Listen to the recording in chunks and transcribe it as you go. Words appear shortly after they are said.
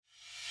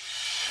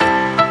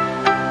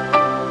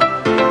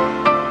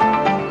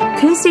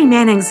Kirsty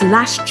Manning's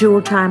lush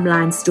dual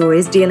timeline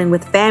stories dealing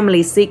with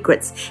family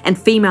secrets and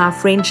female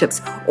friendships,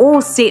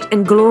 all set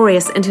in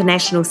glorious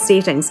international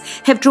settings,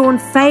 have drawn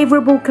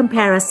favourable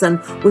comparison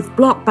with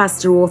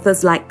blockbuster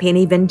authors like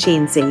Penny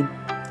Vincenzi.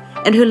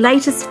 And her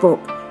latest book,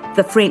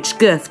 The French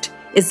Gift,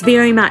 is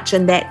very much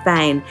in that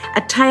vein,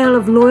 a tale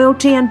of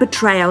loyalty and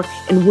betrayal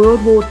in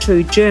World War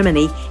II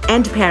Germany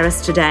and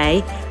Paris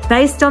today,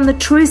 based on the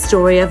true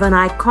story of an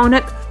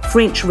iconic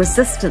French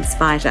resistance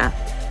fighter.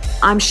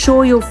 I'm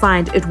sure you'll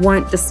find it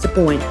won't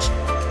disappoint.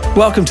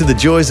 Welcome to the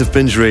Joys of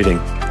Binge Reading,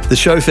 the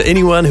show for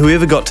anyone who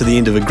ever got to the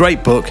end of a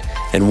great book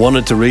and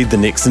wanted to read the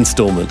next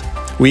instalment.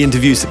 We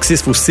interview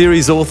successful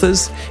series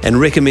authors and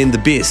recommend the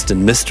best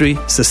in mystery,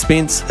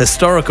 suspense,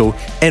 historical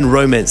and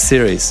romance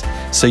series,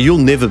 so you'll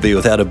never be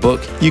without a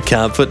book you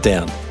can't put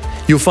down.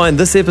 You'll find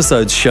this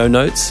episode's show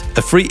notes,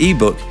 a free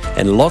ebook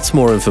and lots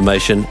more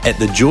information at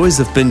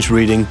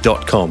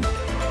thejoysofbingereading.com.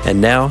 And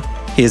now,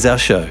 here's our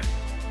show.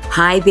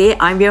 Hi there,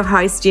 I'm your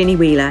host Jenny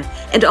Wheeler,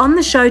 and on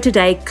the show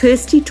today,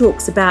 Kirsty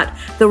talks about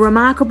the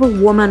remarkable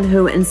woman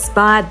who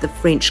inspired The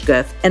French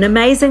Gift, an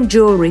amazing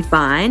jewellery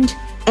find,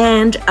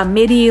 and a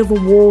medieval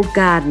walled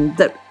garden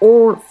that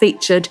all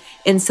featured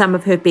in some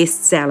of her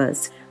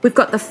bestsellers. We've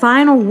got the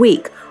final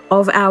week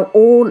of our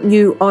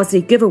all-new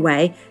Aussie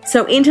giveaway,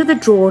 so enter the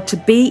draw to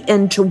be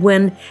in to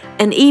win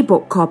an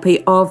ebook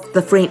copy of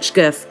The French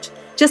Gift.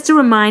 Just a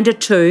reminder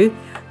too,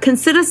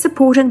 consider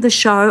supporting the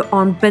show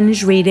on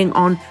Binge Reading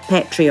on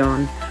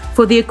Patreon.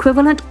 For the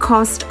equivalent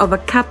cost of a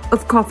cup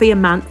of coffee a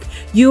month,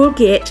 you'll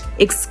get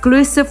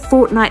exclusive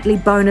fortnightly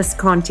bonus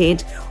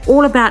content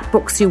all about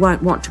books you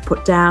won't want to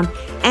put down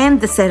and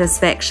the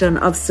satisfaction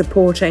of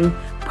supporting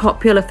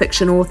popular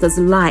fiction authors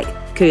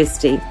like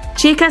Kirsty.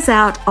 Check us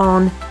out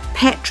on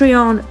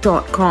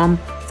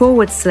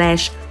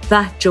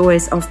patreon.com/The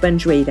Joys of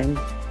Binge Reading.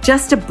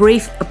 Just a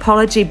brief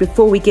apology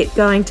before we get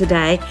going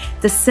today.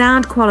 The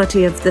sound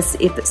quality of this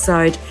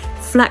episode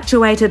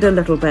fluctuated a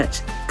little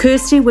bit.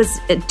 Kirsty was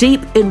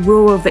deep in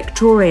rural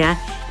Victoria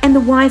and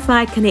the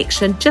Wi-Fi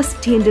connection just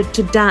tended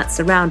to dance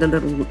around a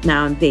little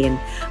now and then.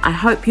 I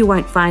hope you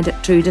won't find it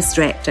too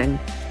distracting.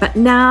 But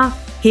now,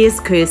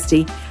 here's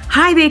Kirsty.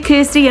 Hi there,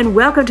 Kirsty, and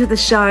welcome to the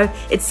show.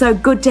 It's so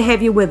good to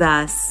have you with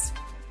us.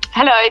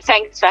 Hello,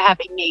 thanks for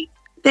having me.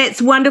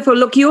 That's wonderful.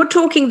 Look, you're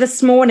talking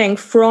this morning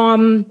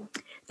from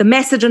the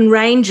Macedon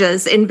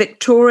Ranges in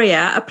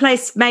Victoria, a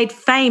place made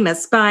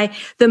famous by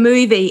the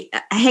movie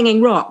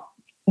Hanging Rock.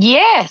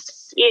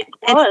 Yes, it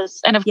was.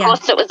 And of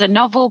course, it was a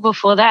novel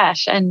before that.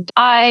 And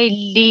I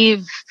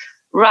live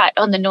right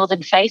on the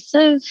northern face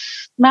of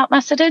Mount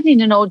Macedon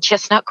in an old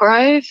chestnut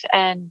grove.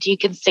 And you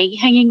can see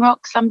Hanging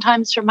Rock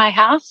sometimes from my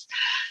house.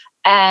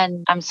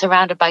 And I'm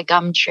surrounded by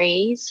gum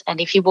trees.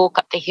 And if you walk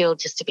up the hill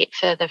just a bit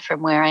further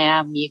from where I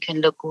am, you can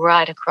look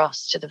right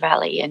across to the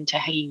valley and to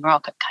Hanging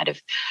Rock. It kind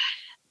of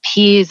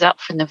peers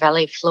up from the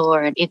valley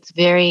floor, and it's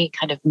very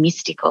kind of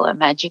mystical and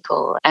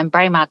magical. And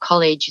Braemar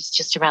College is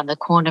just around the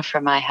corner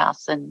from my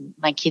house, and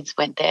my kids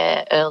went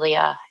there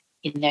earlier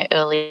in their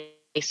early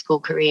school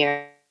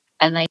career,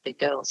 and they the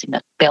girls in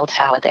the bell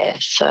tower there.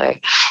 So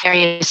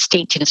very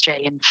steeped in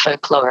Australian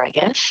folklore, I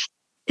guess.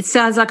 It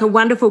sounds like a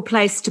wonderful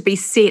place to be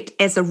set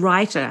as a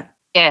writer.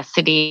 Yes,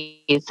 it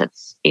is.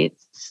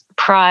 It's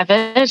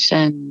private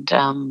and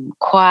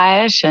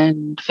quiet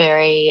and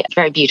very,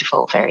 very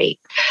beautiful, very,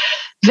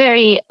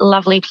 very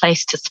lovely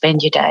place to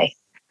spend your day.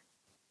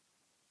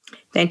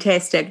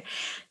 Fantastic.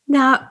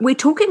 Now, we're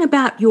talking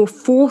about your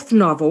fourth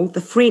novel,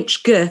 The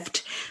French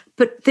Gift,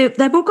 but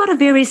they've all got a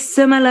very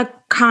similar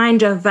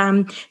kind of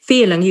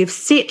feeling. You've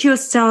set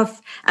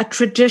yourself a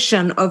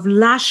tradition of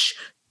lush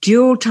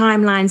dual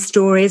timeline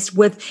stories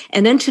with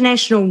an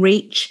international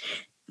reach,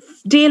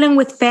 dealing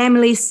with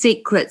family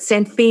secrets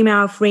and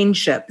female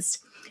friendships.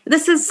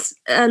 This is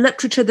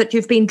literature that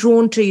you've been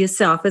drawn to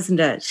yourself, isn't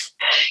it?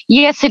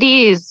 Yes, it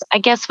is. I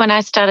guess when I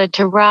started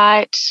to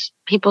write,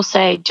 people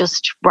say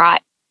just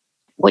write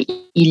what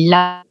you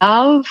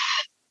love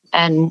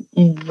and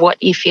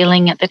what you're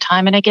feeling at the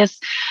time. And I guess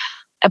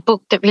a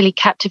book that really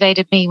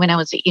captivated me when I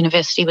was at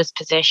university was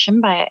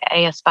Possession by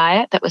A.S.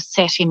 Byatt, that was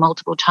set in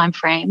multiple time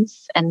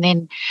frames. And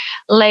then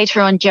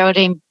later on,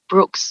 Geraldine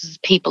Brooks'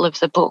 People of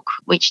the Book,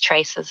 which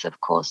traces,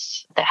 of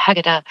course, the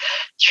Haggadah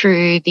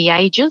through the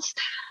ages.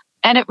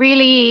 And I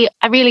really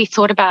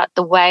thought about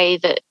the way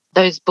that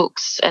those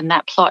books and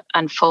that plot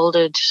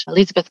unfolded.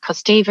 Elizabeth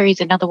Kosteva is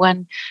another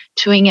one,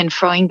 toing and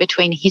froing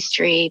between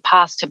history,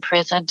 past and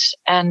present.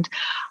 And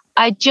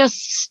I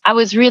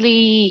was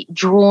really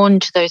drawn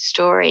to those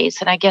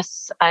stories. And I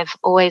guess I've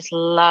always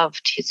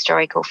loved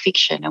historical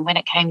fiction. And when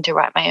it came to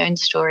write my own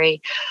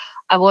story,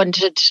 I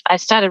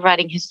started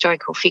writing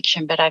historical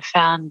fiction, but I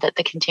found that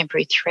the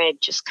contemporary thread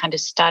just kind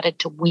of started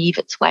to weave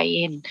its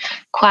way in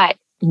quite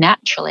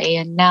naturally,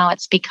 and now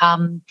it's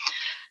become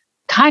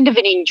kind of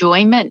an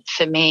enjoyment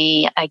for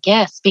me, I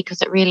guess,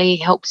 because it really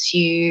helps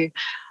you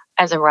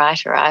as a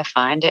writer. I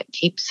find it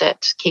keeps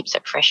it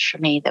fresh for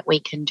me that we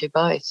can do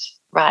both,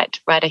 write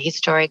a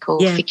historical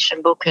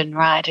fiction book and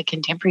write a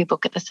contemporary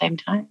book at the same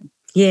time.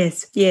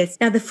 Yes, yes.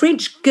 Now, the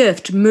French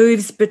gift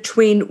moves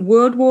between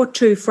World War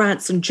II,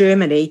 France and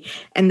Germany,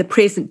 and the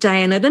present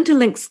day, and it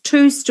interlinks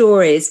two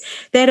stories,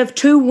 that of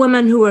two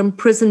women who were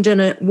imprisoned in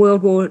a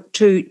World War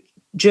II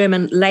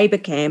German labour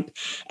camp,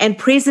 and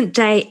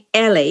present-day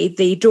Ellie,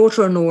 the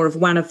daughter-in-law of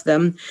one of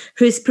them,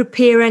 who's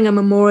preparing a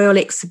memorial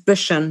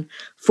exhibition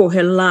for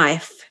her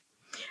life.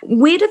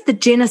 Where did the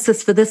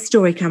genesis for this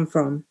story come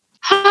from?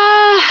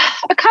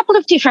 A couple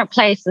of different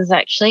places,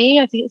 actually.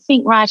 I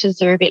think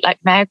writers are a bit like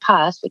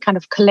magpies. We kind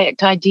of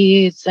collect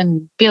ideas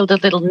and build a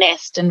little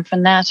nest, and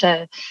from that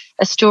a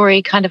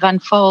story kind of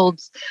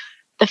unfolds.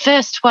 The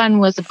first one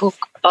was a book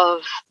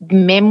of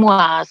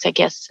memoirs, I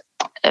guess,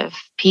 of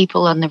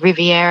people on the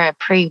Riviera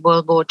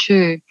pre-World War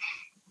II.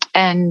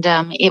 And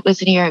it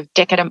was an era of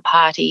decadent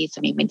parties.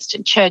 I mean,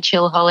 Winston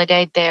Churchill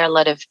holidayed there, a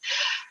lot of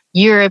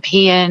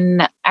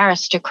European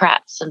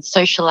aristocrats and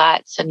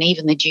socialites, and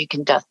even the Duke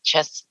and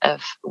Duchess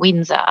of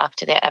Windsor,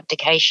 after their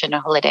abdication,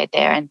 holidayed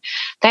there. And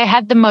they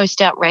had the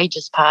most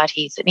outrageous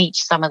parties, and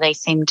each summer they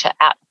seemed to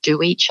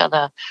outdo each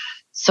other,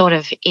 sort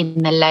of in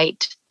the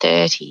late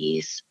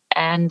 30s.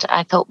 And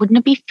I thought, wouldn't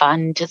it be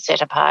fun to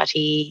set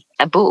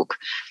a book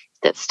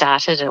that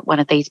started at one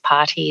of these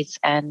parties,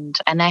 and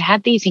they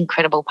had these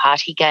incredible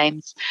party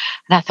games.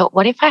 And I thought,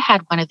 what if I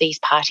had one of these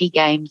party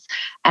games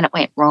and it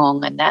went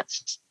wrong? And that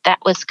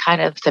was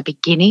kind of the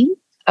beginning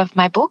of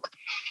my book.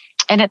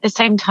 And at the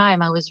same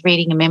time, I was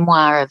reading a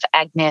memoir of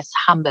Agnès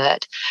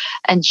Humbert,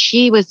 and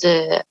she was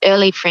an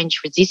early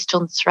French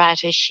resistance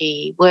writer.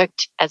 She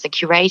worked as a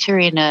curator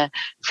in a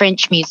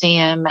French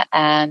museum,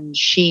 and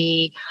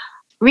she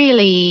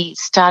really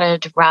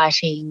started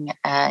writing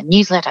a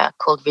newsletter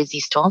called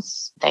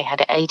Resistance. They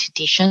had 8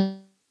 editions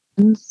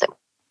that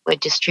were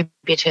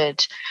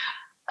distributed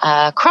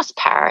across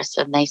Paris,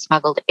 and they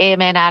smuggled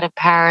airmen out of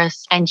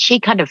Paris. And she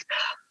kind of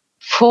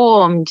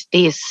formed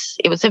this,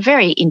 it was a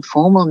very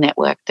informal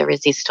network, the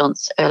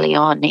Resistance, early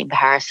on in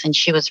Paris, and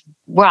she was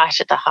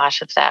right at the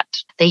heart of that.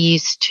 They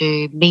used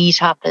to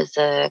meet up as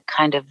a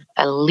kind of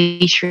a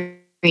literary,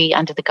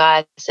 under the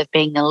guise of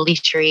being a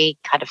literary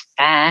kind of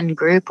fan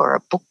group or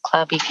a book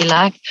club, if you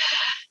like.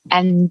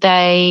 And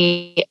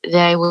they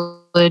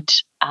would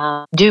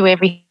do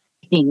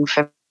everything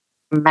from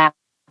map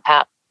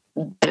out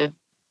the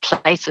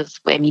places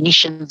where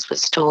munitions were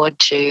stored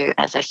to,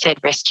 as I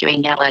said,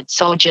 rescuing Allied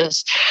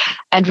soldiers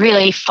and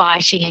really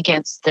fighting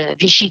against the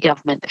Vichy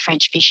government, the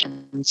French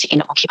Vichy's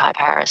in Occupy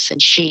Paris.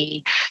 And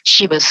she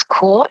was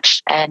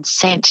caught and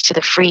sent to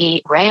the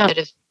Free Rayon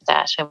of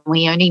that, and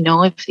we only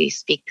know of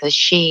this because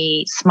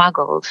she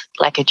smuggled,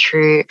 like a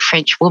true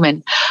French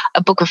woman,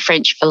 a book of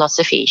French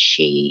philosophy.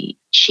 She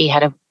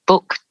had a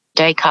book,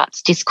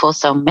 Descartes'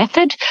 Discourse on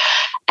Method,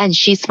 and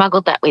she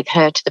smuggled that with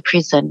her to the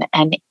prison.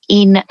 And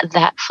in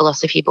that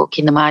philosophy book,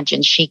 in the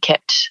margin, she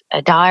kept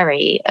a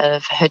diary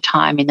of her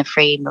time in the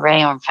Free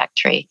Rayon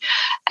factory,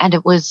 and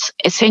it was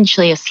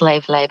essentially a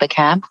slave labour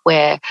camp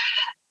where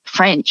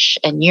French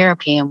and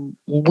European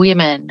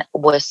women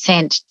were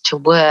sent to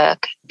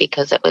work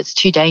because it was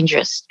too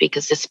dangerous,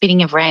 because the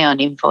spinning of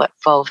rayon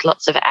involved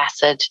lots of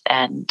acid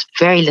and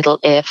very little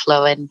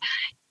airflow, and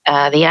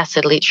the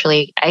acid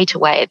literally ate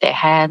away at their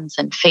hands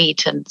and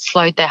feet and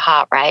slowed their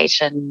heart rate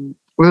and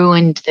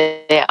ruined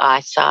their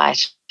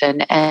eyesight,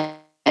 and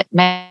it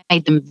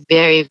made them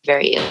very,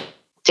 very ill,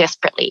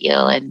 desperately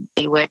ill, and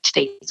they worked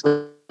these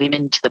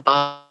women to the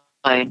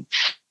bone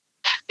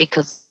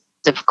because,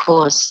 of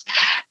course,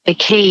 the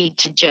key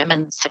to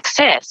German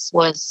success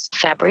was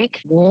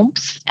fabric,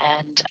 warmth,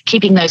 and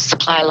keeping those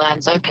supply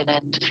lines open.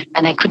 And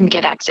they couldn't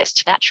get access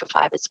to natural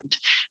fibres and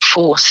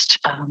forced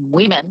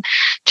women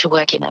to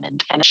work in them.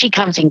 And she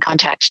comes in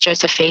contact,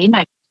 Josephine,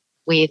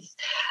 with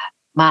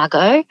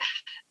Margot,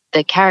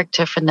 the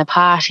character from the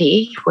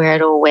party where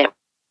it all went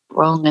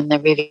wrong in the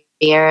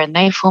Riviera, and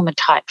they form a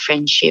tight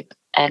friendship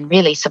and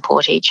really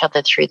support each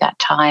other through that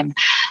time.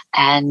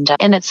 And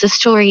it's a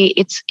story,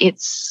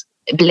 it's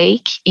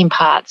bleak in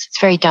parts. It's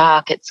very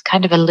dark. It's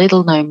kind of a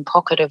little-known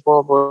pocket of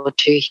World War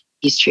II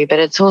history, but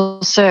it's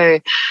also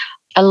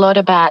a lot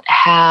about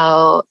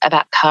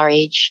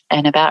courage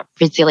and about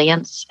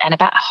resilience and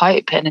about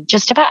hope and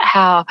just about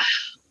how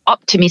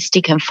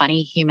optimistic and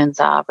funny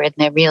humans are when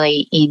they're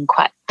really in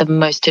quite the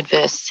most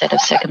adverse set of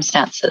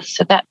circumstances.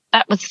 So that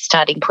was the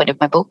starting point of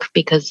my book,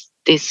 because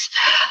this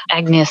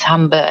Agnès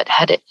Humbert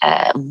had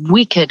a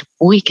wicked,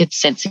 wicked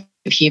sense of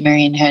humour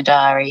in her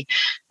diary,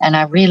 and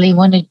I really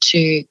wanted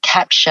to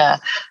capture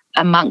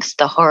amongst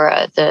the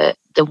horror the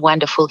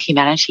wonderful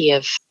humanity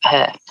of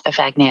her, of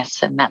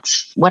Agnès, and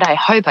that's what I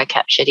hope I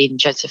captured in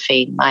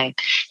Josephine, my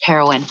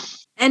heroine.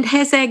 And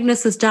has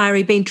Agnes's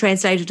diary been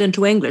translated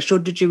into English, or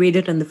did you read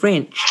it in the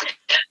French?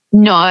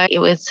 No, it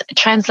was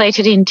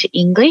translated into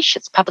English.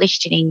 It's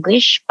published in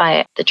English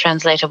by the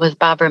translator was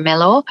Barbara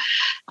Mellor.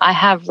 I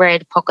have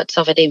read pockets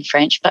of it in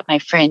French, but my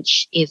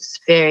French is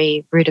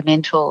very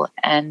rudimental.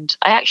 And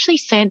I actually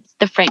sent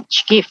the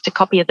French gift, a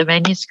copy of the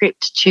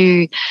manuscript,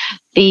 to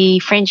the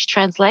French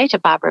translator,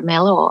 Barbara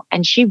Mellor,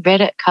 and she read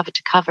it cover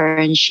to cover,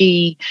 and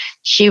she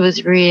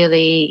was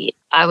really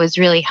I was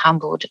really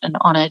humbled and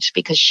honoured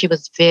because she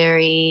was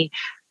very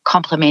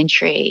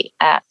complimentary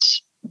at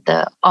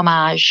the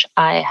homage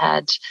I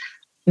had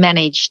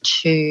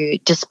managed to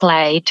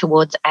display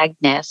towards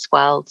Agnes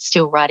while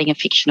still writing a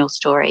fictional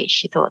story.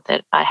 She thought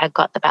that I had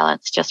got the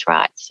balance just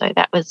right. So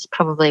that was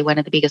probably one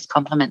of the biggest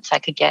compliments I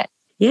could get.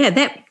 Yeah,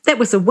 that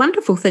was a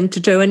wonderful thing to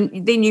do.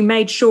 And then you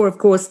made sure, of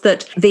course,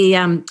 that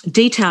the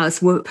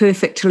details were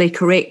perfectly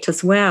correct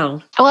as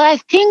well. Well, I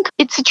think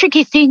it's a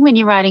tricky thing when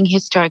you're writing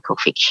historical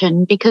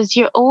fiction because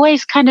you're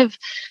always kind of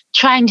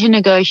trying to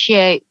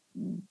negotiate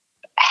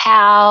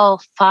how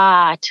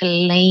far to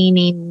lean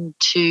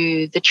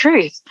into the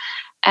truth.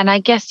 And I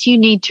guess you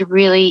need to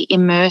really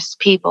immerse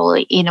people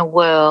in a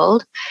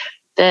world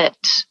that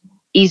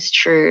is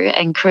true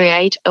and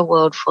create a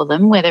world for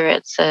them, whether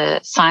it's a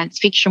science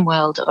fiction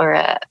world or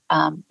a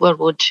World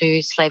War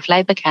II slave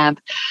labour camp.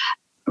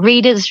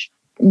 Readers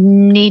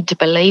need to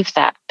believe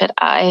that. But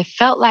I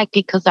felt like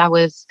because I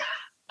was,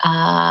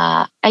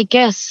 I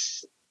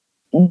guess,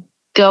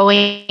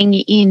 going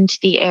into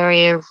the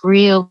area of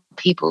real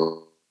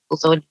people's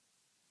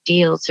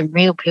ordeals and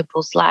real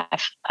people's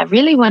life, I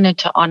really wanted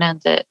to honour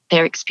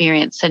their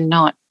experience and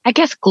not, I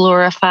guess,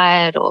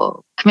 glorify it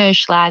or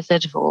commercialise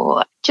it,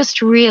 or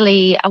just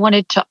really, I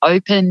wanted to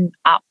open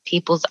up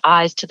people's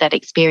eyes to that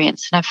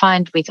experience. And I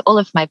find with all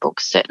of my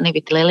books, certainly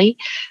with Lily,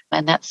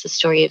 and that's the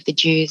story of the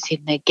Jews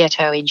in the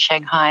ghetto in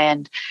Shanghai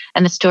and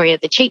the story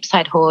of the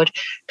Cheapside Horde,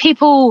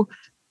 people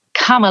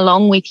come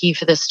along with you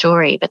for the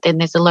story, but then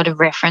there's a lot of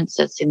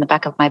references in the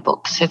back of my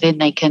book, so then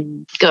they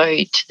can go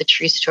to the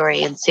true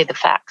story and see the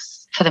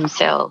facts for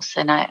themselves.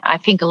 And I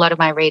think a lot of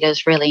my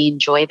readers really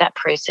enjoy that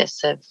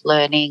process of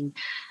learning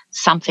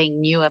something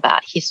new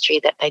about history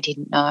that they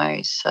didn't know.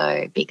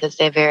 So because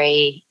they're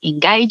very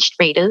engaged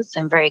readers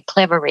and very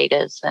clever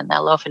readers, and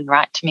they'll often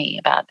write to me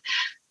about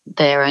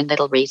their own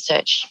little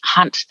research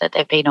hunt that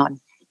they've been on.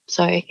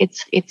 So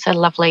it's a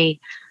lovely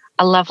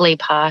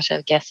part,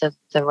 I guess, of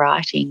the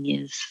writing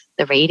is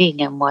the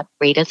reading and what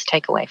readers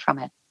take away from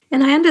it.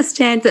 And I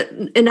understand that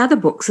in other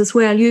books as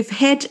well, you've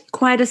had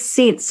quite a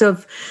sense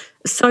of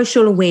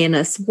social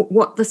awareness,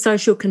 what the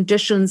social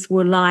conditions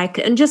were like,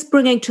 and just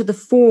bringing to the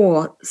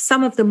fore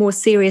some of the more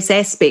serious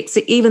aspects,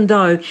 even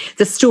though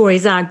the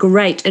stories are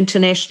great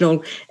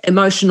international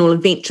emotional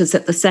adventures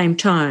at the same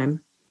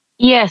time.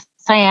 Yes,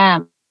 I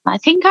am. I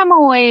think I'm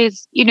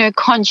always,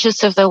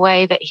 conscious of the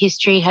way that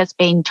history has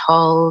been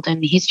told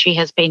and history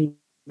has been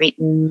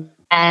written.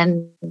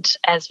 And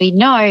as we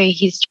know,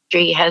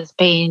 history has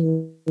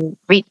been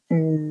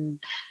written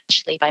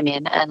largely by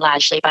men and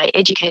largely by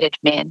educated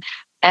men.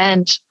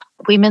 And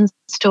women's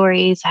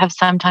stories have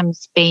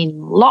sometimes been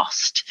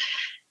lost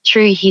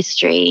through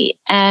history,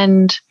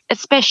 and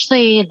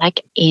especially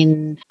like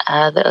in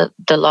the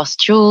Lost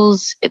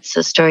Jewels, it's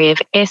the story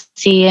of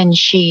Essie, and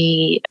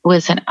she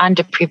was an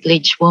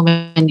underprivileged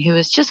woman who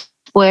was just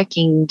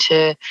working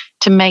to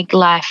make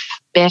life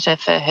better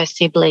for her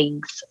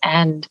siblings.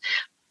 And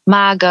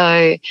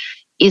Margot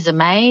is a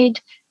maid.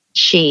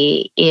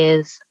 She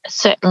is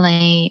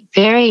certainly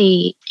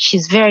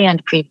she's very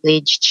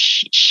underprivileged.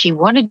 She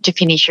wanted to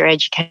finish her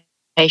education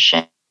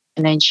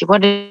and then she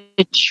wanted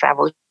to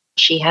travel.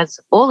 She has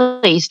all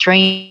of these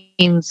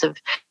dreams of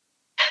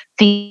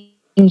things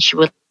she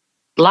would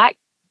like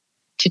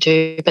to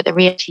do, but the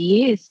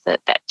reality is that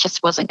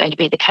just wasn't going to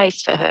be the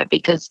case for her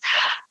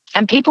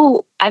and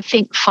people, I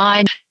think,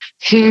 find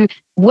who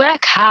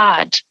work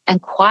hard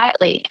and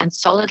quietly and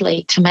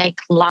solidly to make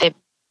life,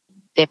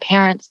 their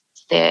parents,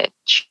 their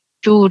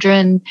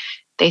children,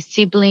 their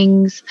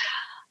siblings.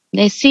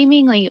 They're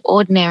seemingly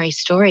ordinary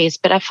stories,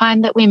 but I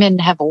find that women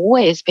have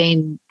always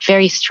been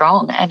very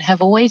strong and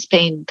have always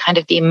been kind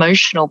of the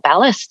emotional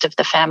ballast of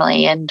the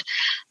family and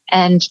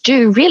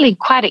do really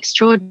quite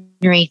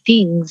extraordinary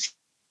things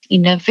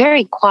in a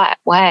very quiet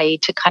way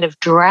to kind of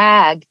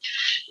drag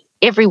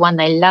everyone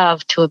they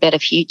love to a better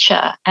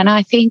future. And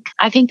I think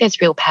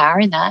there's real power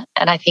in that.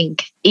 And I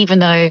think even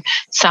though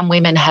some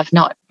women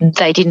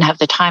they didn't have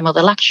the time or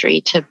the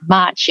luxury to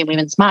march in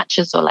women's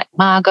marches, or like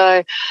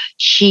Margot,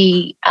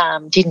 she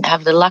didn't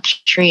have the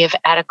luxury of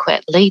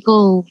adequate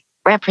legal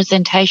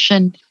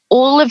representation.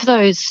 All of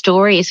those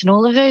stories and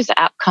all of those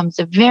outcomes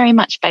are very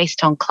much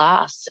based on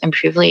class and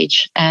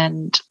privilege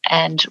and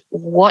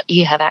what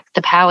you have,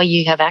 the power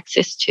you have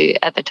access to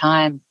at the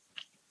time,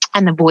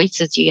 and the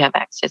voices you have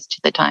access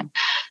to the time.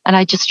 And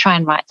I just try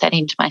and write that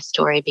into my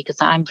story because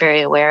I'm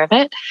very aware of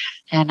it.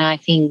 And I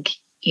think,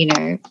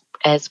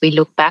 as we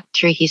look back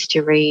through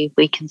history,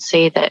 we can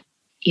see that,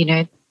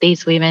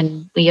 these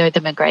women, we owe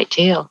them a great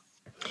deal.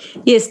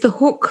 Yes, the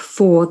hook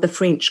for the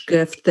French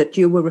gift that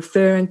you were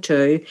referring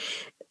to,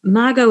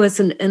 Margot is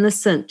an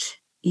innocent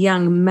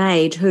young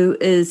maid who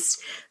is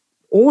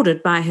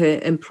ordered by her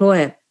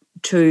employer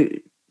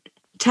to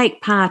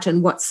take part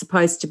in what's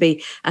supposed to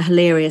be a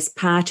hilarious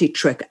party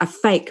trick, a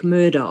fake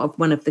murder of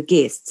one of the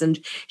guests. And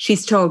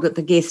she's told that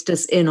the guest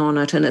is in on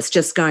it and it's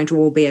just going to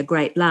all be a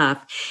great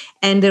laugh.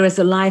 And there is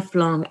a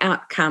lifelong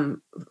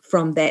outcome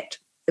from that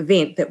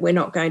event that we're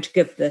not going to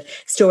give the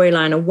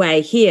storyline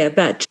away here,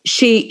 but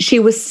she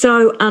was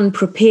so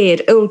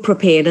unprepared,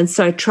 ill-prepared, and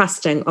so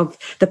trusting of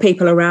the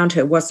people around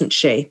her, wasn't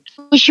she?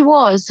 Well, she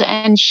was,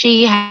 and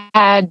she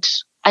had,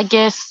 I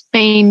guess,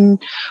 been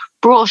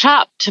brought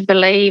up to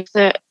believe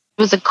that it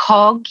was a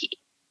cog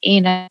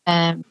in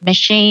a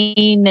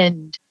machine,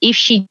 and if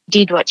she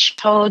did what she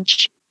told,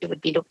 she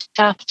would be looked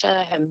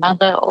after. Her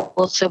mother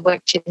also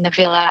worked in the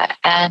villa,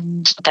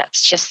 and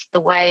that's just the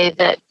way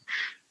that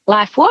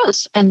life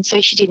was, and so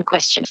she didn't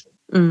question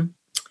it.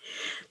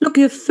 Look,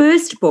 your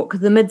first book,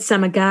 The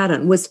Midsummer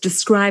Garden, was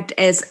described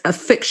as a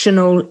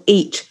fictional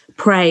eat,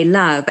 pray,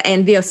 love,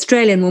 and the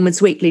Australian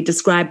Woman's Weekly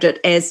described it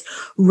as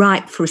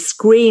ripe for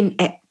screen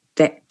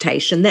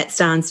adaptation. That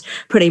sounds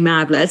pretty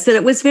marvellous. And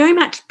it was very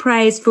much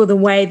praised for the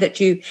way that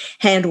you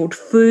handled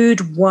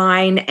food,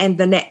 wine, and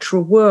the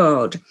natural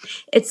world.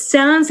 It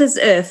sounds as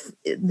if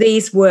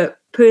these were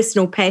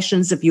personal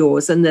passions of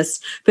yours in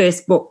this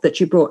first book that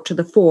you brought to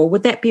the fore.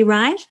 Would that be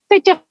right? They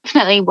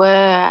definitely were.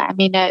 I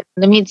mean,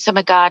 The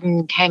Midsummer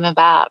Garden came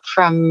about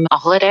from a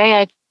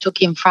holiday I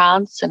took in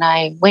France, and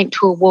I went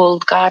to a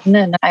walled garden,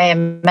 and I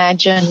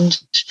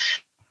imagined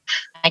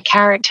my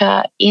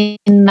character in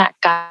that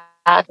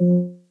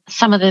garden,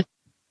 some of the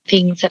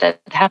things that had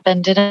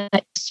happened, and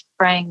it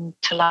sprang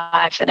to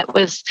life. And it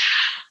was,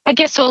 I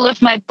guess, all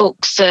of my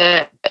books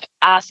are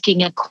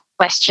asking a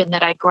question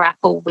that I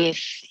grapple with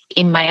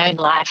in my own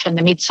life. And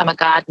The Midsummer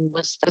Garden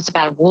was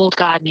about a walled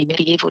garden in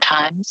medieval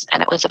times,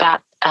 and it was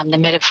about the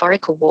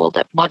metaphorical wall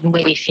that modern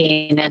we live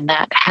in, and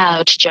that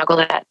how to juggle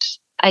that.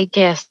 I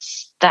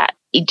guess that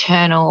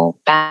eternal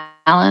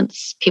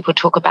balance. People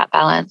talk about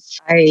balance.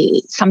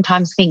 I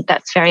sometimes think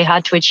that's very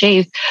hard to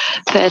achieve,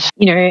 but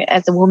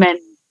as a woman,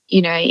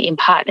 in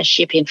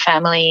partnership, in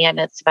family, and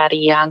it's about a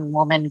young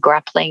woman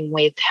grappling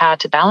with how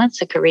to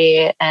balance a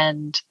career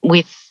and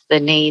with the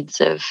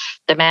needs of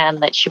the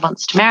man that she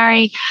wants to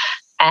marry.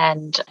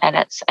 And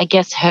it's, I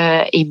guess,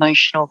 her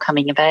emotional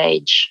coming of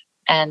age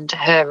and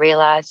her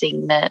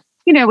realising that,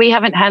 we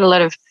haven't had a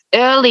lot of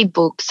early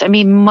books. I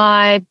mean,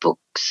 my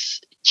books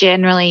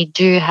generally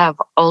do have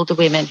older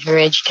women who are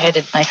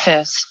educated. My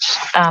first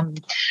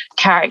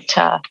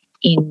character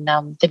in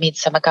The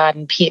Midsummer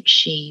Garden, Pip,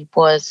 she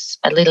was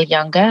a little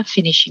younger,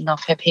 finishing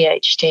off her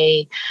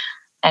PhD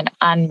and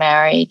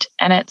unmarried.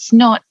 And it's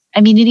not,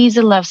 it is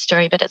a love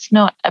story, but it's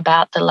not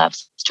about the love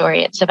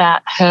story. It's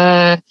about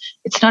her,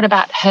 it's not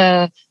about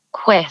her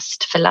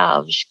quest for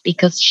love,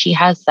 because she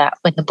has that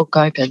when the book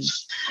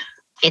opens.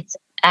 It's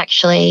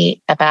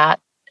actually about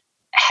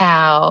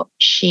how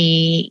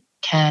she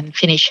can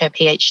finish her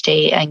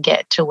PhD and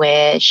get to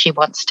where she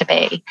wants to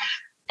be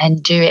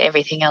and do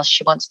everything else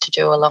she wants to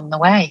do along the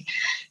way.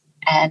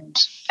 And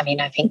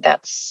I think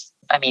that's,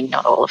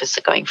 not all of us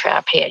are going for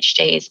our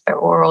PhDs,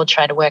 but we're all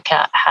trying to work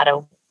out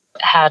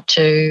how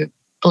to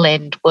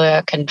blend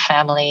work and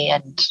family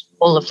and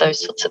all of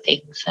those sorts of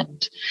things.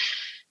 And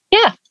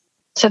yeah,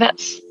 so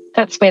that's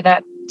where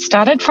that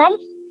started from,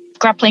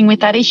 grappling with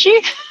that issue.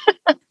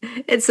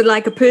 It's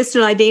like a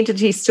personal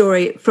identity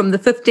story from the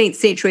 15th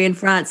century in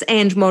France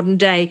and modern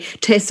day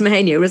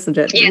Tasmania, isn't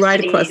it? Yes,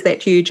 right across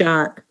that huge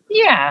arc.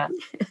 Yeah.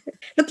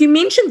 Look, you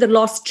mentioned the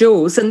lost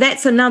jewels, and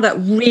that's another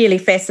really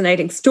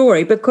fascinating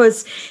story,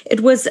 because it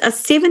was a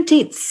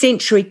 17th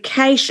century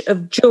cache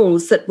of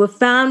jewels that were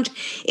found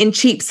in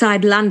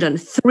Cheapside, London,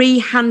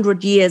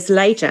 300 years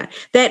later.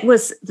 That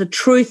was the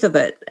truth of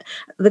it.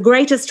 The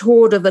greatest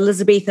hoard of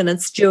Elizabethan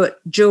and Stuart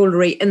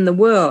jewellery in the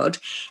world.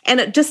 And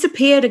it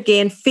disappeared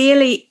again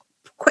fairly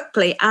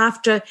quickly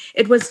after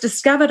it was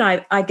discovered,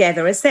 I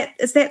gather. Is that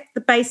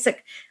the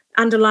basic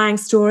underlying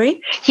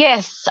story?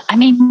 Yes.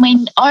 We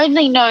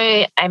only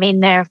know,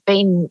 there have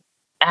been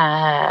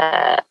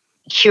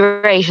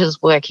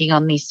curators working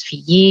on this for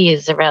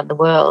years around the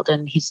world,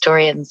 and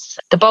historians.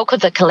 The bulk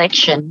of the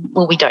collection,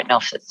 well, we don't know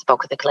if it's the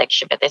bulk of the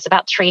collection, but there's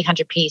about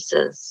 300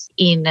 pieces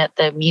in at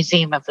the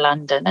Museum of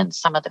London and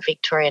some of the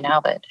Victoria and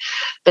Albert.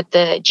 But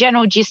the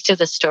general gist of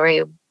the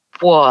story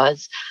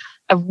was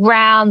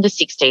around the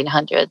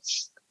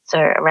 1600s, so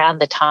around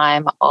the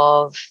time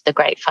of the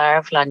Great Fire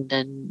of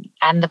London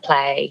and the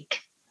Plague,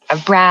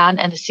 around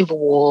and the Civil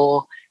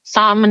War,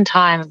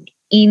 sometime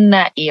in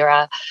that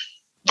era.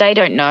 They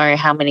don't know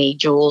how many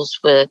jewels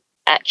were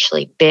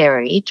actually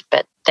buried,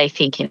 but they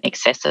think in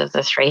excess of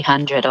the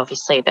 300,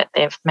 obviously, that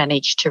they've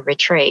managed to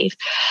retrieve,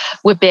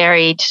 were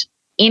buried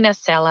in a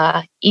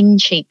cellar in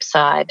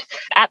Cheapside.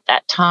 At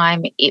that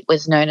time, it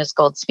was known as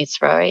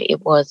Goldsmiths Row.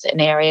 It was an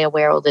area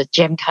where all the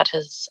gem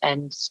cutters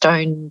and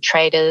stone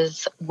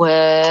traders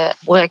were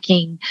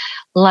working.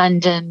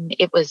 London,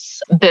 it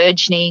was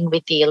burgeoning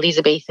with the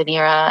Elizabethan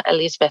era.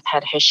 Elizabeth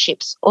had her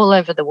ships all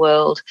over the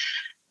world,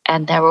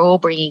 and they were all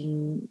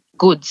bringing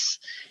goods,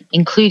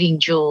 including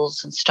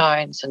jewels and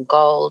stones and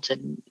gold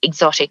and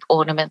exotic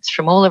ornaments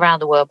from all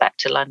around the world back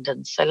to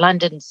London. So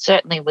London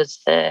certainly was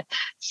the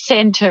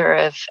centre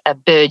of a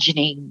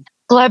burgeoning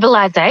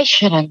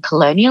globalisation and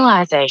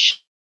colonialisation,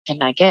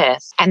 I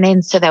guess. And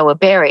then so they were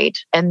buried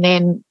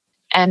and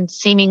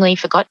seemingly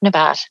forgotten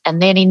about.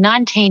 And then in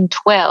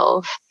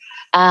 1912,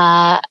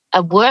 a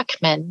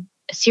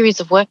series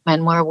of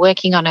workmen were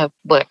working on a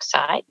work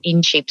site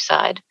in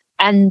Cheapside,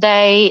 and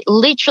they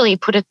literally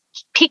put a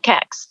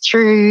pickaxe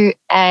through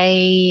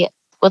they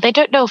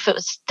don't know if it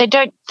was,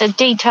 the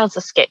details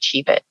are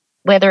sketcy, but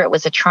whether it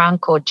was a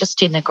trunk or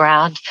just in the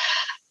ground,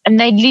 and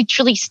they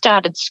literally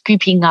started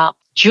scooping up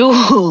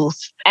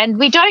jewels. And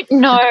we don't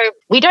know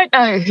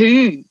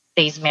who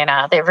these men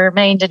are. They've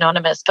remained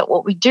anonymous, but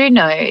what we do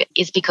know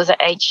is because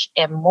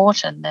H.M.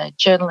 Morton, the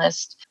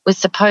journalist, was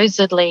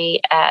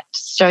supposedly at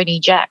Stony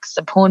Jack's,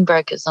 the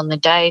pawnbrokers, on the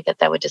day that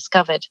they were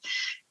discovered.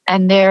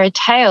 And there are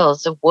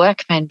tales of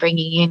workmen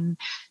bringing in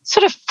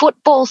sort of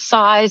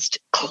football-sized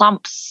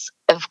clumps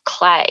of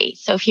clay.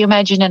 So if you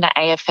imagine an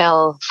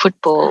AFL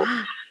football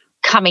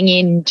coming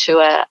into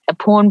a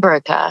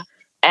pawnbroker,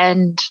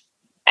 and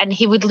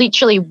he would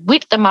literally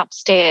whip them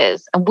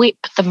upstairs and whip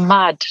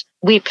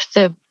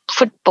the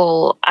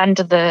football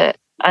under the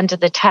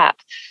tap.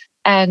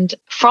 And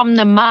from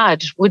the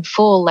mud would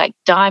fall like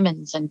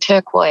diamonds and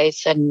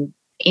turquoise and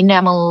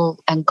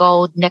enamel and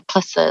gold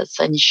necklaces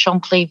and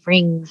champli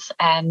rings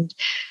and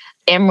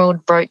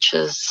emerald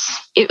brooches.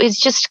 It was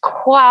just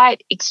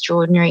quite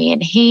extraordinary.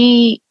 And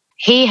he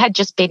had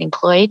just been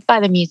employed by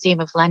the Museum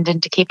of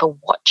London to keep a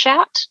watch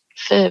out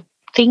for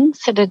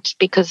things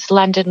because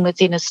London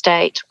was in a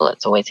state, well,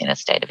 it's always in a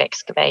state of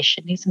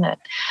excavation, isn't it?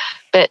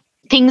 But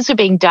things were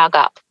being dug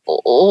up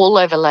all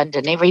over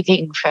London,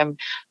 everything from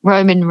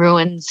Roman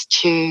ruins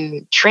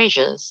to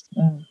treasures,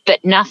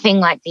 but nothing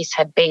like this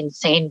had been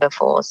seen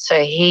before.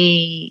 So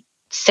he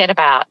set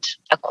about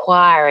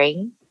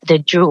acquiring the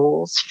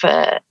jewels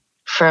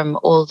from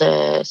all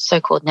the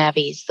so-called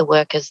navvies, the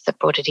workers that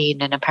brought it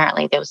in, and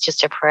apparently there was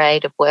just a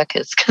parade of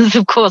workers because,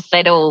 of course,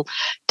 they'd all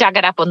dug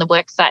it up on the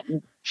work site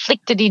and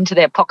flicked it into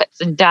their pockets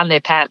and down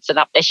their pants and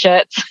up their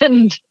shirts.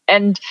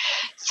 And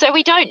so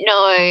we don't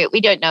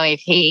know if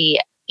he,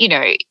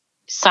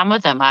 some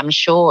of them, I'm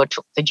sure,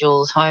 took the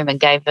jewels home and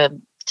gave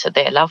them to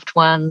their loved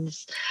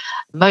ones.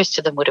 Most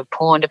of them would have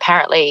pawned.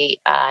 Apparently,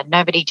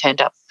 nobody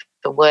turned up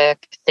for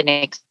work the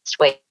next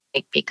week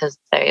because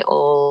they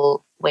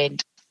all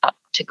went up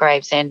to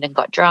Gravesend and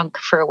got drunk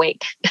for a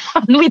week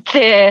with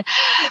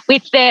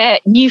their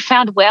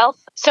newfound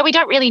wealth. So we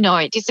don't really know.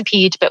 It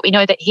disappeared, but we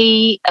know that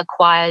he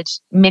acquired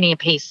many a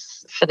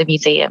piece for the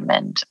museum.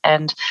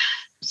 And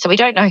so we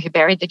don't know who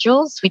buried the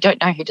jewels. We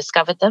don't know who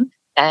discovered them.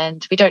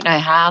 And we don't know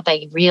how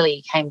they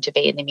really came to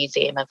be in the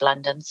Museum of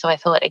London. So I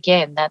thought,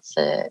 again, that's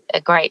a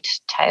great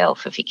tale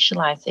for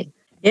fictionalising.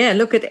 Yeah,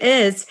 look, it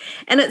is.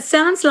 And it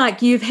sounds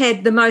like you've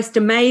had the most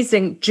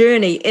amazing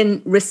journey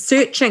in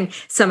researching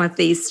some of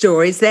these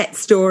stories, that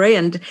story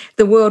and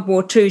the World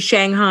War II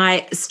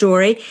Shanghai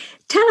story.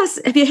 Tell us,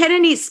 have you had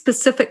any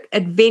specific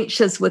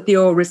adventures with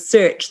your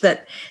research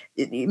that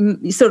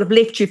sort of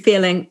left you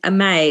feeling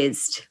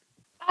amazed?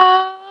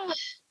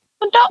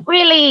 Not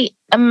really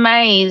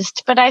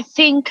amazed, but I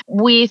think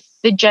with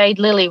the Jade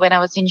Lily, when I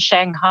was in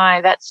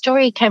Shanghai, that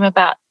story came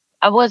about.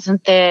 I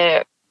wasn't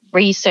there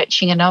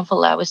researching a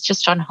novel. I was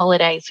just on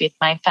holidays with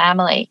my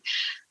family,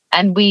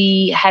 and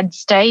we had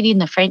stayed in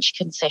the French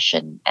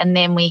concession, and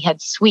then we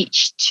had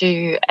switched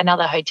to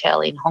another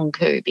hotel in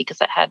Hongkou because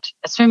it had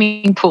a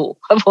swimming pool,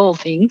 of all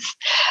things.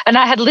 And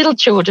I had little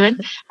children,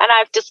 and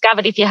I've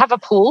discovered if you have a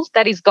pool,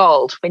 that is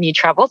gold when you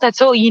travel.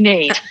 That's all you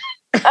need.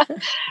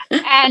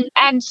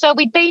 and so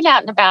we'd been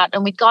out and about,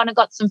 and we'd gone and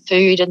got some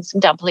food and some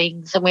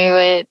dumplings, and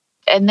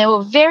there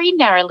were very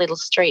narrow little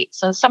streets.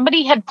 So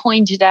somebody had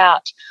pointed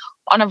out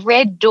on a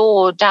red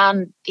door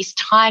down this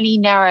tiny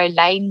narrow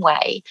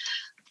laneway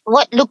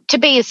what looked to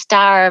be a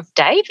Star of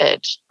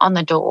David on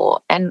the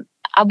door. And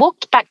I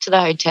walked back to the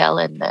hotel,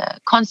 and the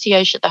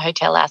concierge at the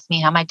hotel asked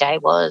me how my day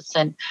was,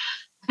 and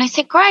I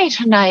said,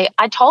 great. And I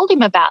told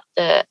him about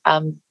the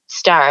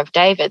Star of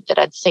David that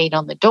I'd seen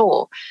on the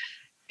door,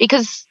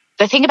 because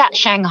the thing about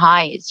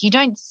Shanghai is you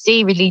don't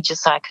see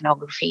religious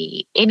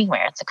iconography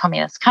anywhere. It's a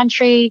communist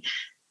country.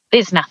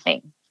 There's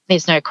nothing.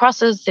 There's no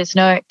crosses. There's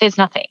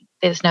nothing.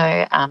 There's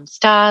no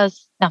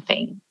stars,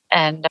 nothing.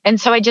 And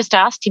so I just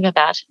asked him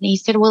about it, and he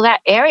said, well,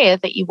 that area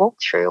that you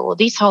walked through, or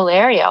this whole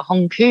area,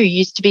 Hongkou,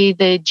 used to be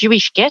the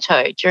Jewish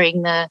ghetto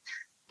during the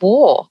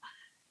war.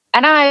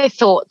 And I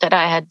thought that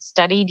I had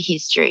studied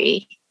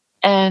history,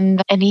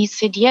 and he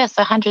said, yes,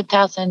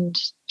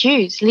 100,000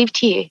 Jews lived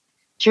here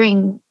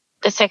during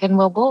the Second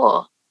World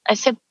War. I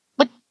said,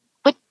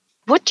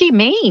 what do you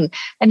mean?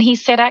 And he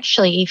said,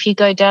 actually, if you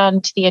go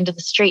down to the end of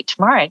the street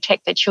tomorrow,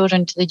 take the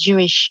children to the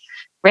Jewish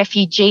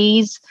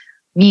Refugees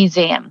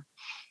Museum.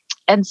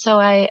 And so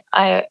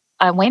I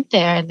went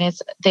there, and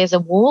there's a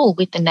wall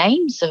with the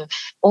names of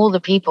all the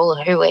people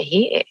who were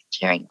here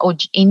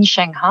in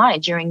Shanghai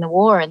during the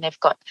war, and they've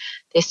got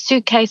their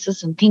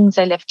suitcases and things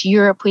they left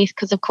Europe with,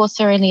 because of course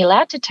they're only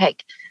allowed to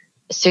take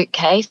a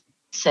suitcase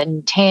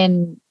and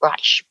 10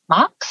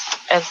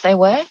 Reichsmarks, as they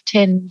were,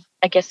 10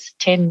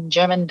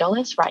 German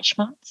dollars,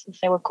 Reichsmarks, as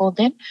they were called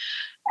then,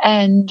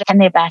 and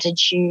their battered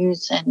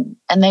shoes, and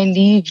they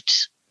lived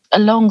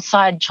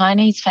alongside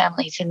Chinese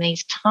families in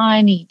these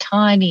tiny,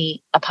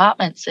 tiny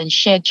apartments and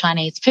shared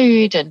Chinese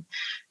food. And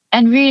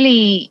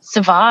really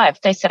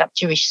survived. They set up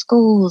Jewish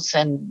schools,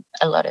 and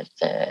a lot of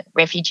the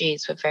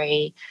refugees were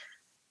very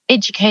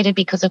educated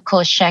because, of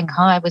course,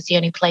 Shanghai was the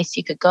only place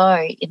you could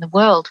go in the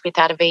world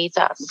without a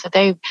visa.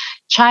 So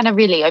China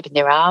really opened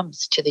their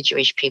arms to the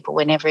Jewish people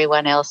when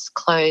everyone else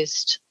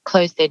closed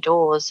their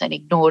doors and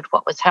ignored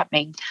what was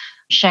happening.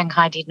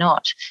 Shanghai did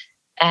not.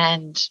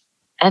 And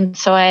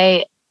so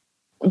I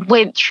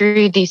went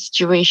through this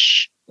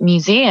Jewish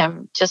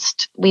museum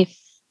just with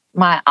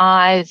my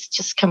eyes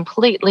just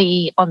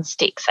completely on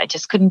sticks. I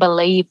just couldn't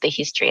believe the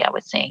history I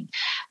was seeing.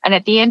 And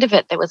at the end of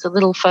it, there was a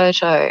little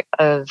photo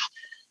of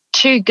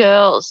two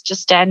girls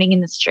just standing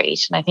in the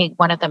street, and I think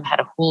one of them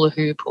had a hula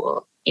hoop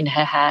in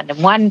her hand,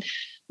 and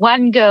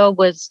one girl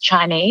was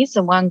Chinese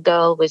and one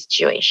girl was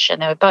Jewish,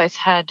 and they both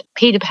had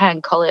Peter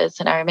Pan collars.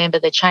 And I remember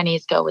the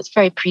Chinese girl was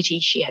very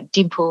pretty. She had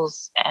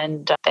dimples,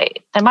 and they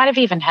might have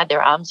even had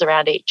their arms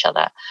around each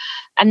other.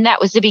 And that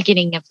was the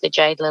beginning of the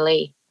Jade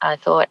Lily. I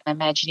thought,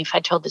 imagine if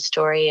I told the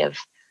story of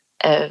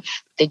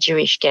the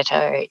Jewish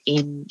ghetto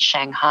in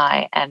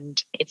Shanghai,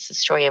 and it's the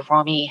story of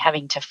Romy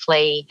having to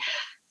flee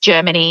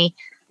Germany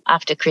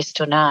after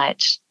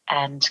Kristallnacht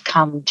and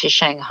come to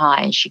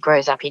Shanghai, and she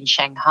grows up in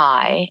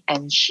Shanghai,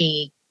 and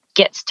she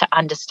gets to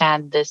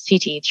understand the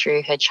city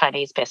through her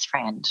Chinese best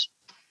friend,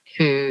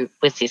 who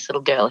was this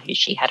little girl who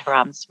she had her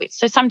arms with.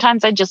 So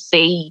sometimes I just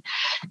see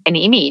an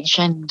image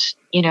and,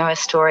 a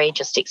story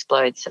just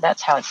explodes. So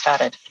that's how it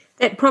started.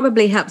 That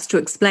probably helps to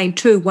explain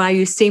too why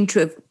you seem to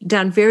have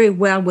done very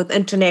well with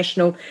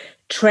international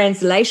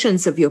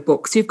translations of your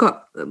books. You've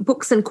got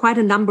books in quite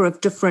a number of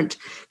different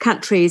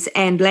countries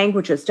and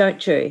languages,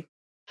 don't you?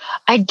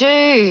 I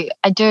do.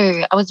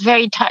 I was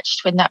very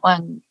touched when that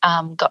one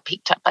got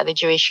picked up by the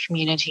Jewish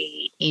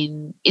community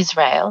in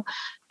Israel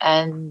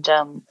and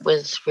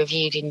was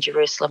reviewed in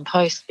Jerusalem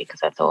Post,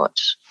 because I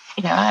thought,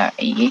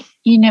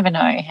 you never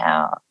know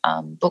how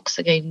books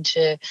are going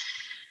to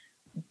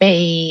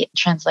be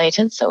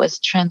translated. So it was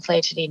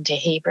translated into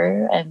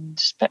Hebrew,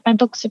 but my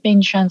books have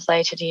been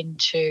translated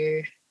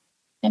into,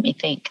 let me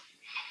think,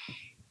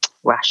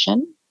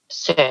 Russian,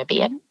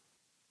 Serbian,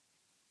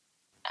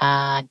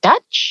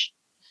 Dutch,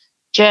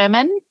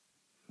 German,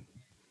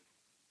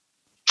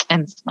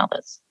 and some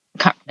others.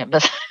 I can't remember.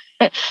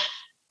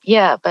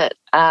 Yeah, but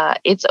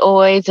it's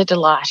always a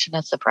delight and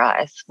a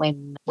surprise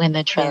when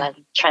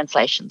the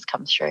translations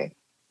come through.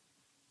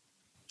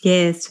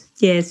 Yes.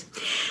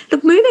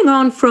 Look, moving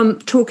on from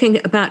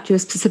talking about your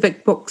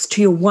specific books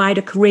to your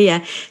wider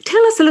career,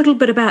 tell us a little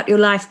bit about your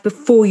life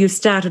before you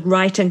started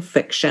writing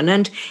fiction,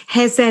 and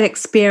has that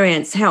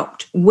experience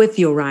helped with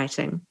your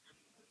writing?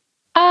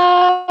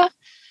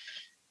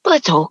 Well,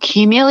 it's all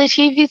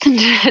cumulative, isn't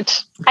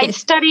it? I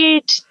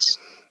studied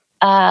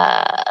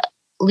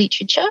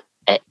literature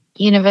at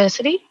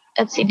university,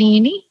 at Sydney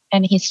Uni,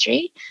 and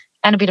history,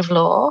 and a bit of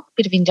law, a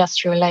bit of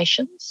industrial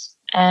relations.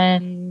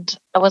 And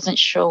I wasn't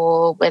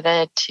sure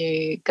whether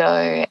to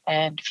go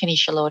and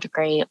finish a law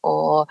degree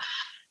or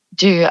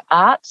do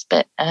arts,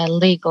 but a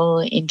legal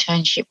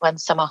internship one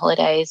summer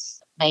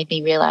holidays made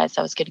me realise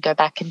I was going to go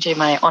back and do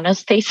my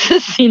honours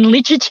thesis in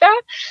literature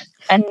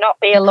and not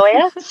be a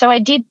lawyer. So I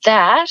did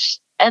that,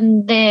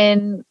 and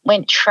then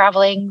went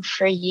travelling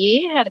for a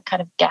year, had a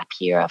kind of gap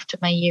year after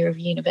my year of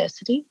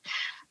university.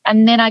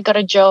 And then I got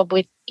a job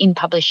in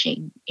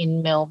publishing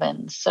in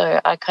Melbourne. So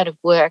I kind of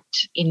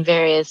worked in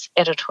various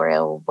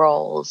editorial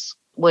roles,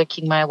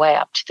 working my way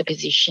up to the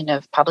position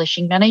of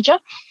publishing manager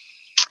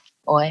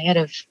or head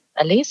of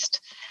a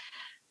list.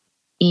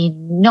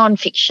 In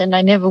non-fiction,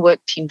 I never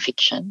worked in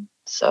fiction.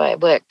 So I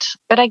worked,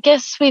 but I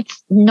guess with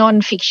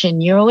non-fiction,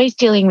 you're always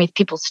dealing with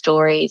people's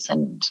stories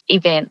and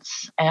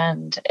events,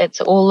 and it's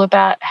all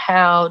about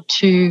how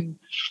to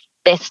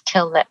best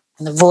tell that,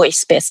 and the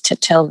voice best to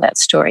tell that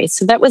story.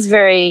 So that was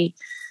very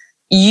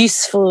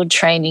useful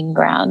training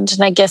ground.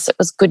 And I guess it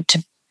was good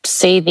to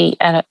see the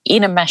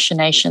inner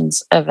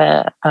machinations of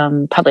a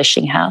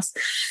publishing house.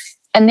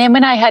 And then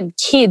when I had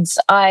kids,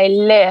 I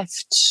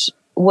left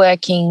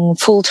working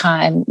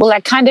full-time. Well, I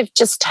kind of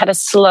just had a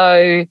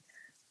slow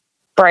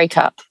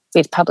breakup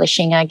with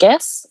publishing, I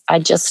guess.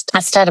 I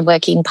started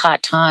working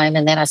part-time,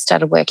 and then I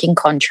started working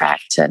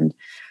contract, and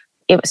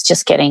it was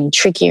just getting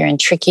trickier and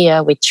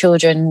trickier with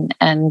children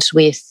and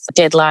with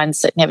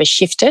deadlines that never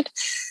shifted.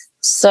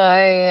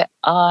 So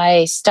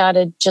I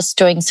started just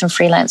doing some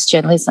freelance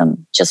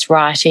journalism, just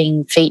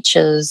writing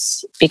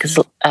features, because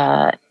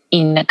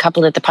in a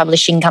couple of the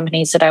publishing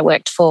companies that I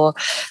worked for,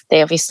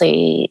 they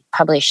obviously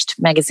published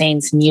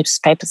magazines and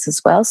newspapers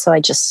as well. So I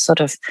just sort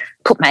of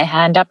put my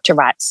hand up to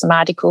write some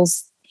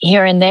articles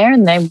here and there,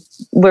 and they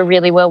were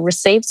really well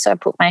received. So I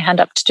put my hand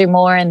up to do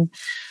more, and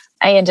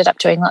I ended up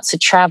doing lots of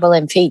travel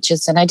and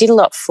features, and I did a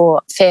lot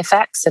for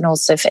Fairfax and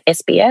also for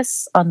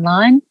SBS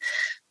online,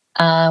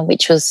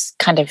 which was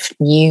kind of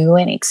new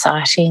and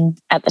exciting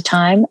at the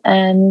time.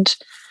 And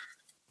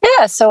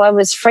yeah, so I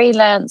was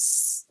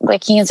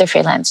working as a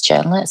freelance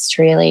journalist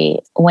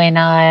really when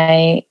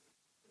I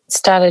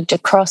started to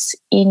cross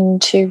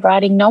into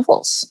writing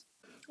novels.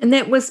 And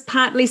that was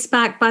partly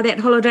sparked by that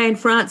holiday in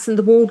France and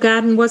the walled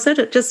garden, was it?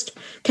 It just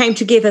came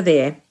together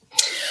there.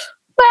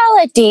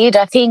 Well, it did.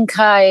 I think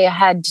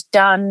I'd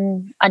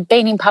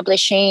been in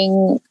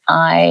publishing.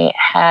 I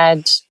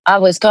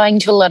was going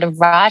to a lot of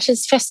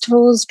writers'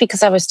 festivals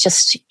because I was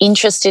just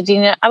interested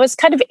in it. I was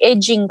kind of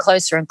edging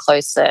closer and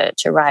closer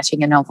to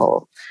writing a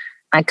novel.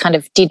 I kind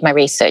of did my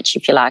research,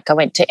 if you like. I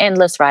went to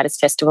endless writers'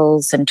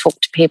 festivals and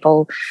talked to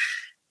people.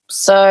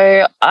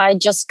 So I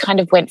just kind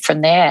of went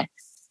from there.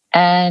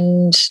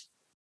 And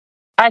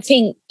I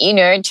think,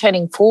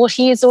 turning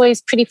 40 is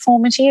always pretty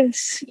formative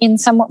in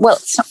some, well,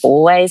 it's not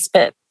always,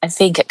 but I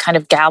think it kind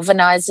of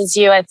galvanizes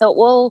you. I thought,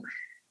 well,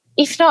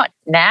 if not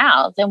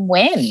now, then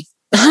when?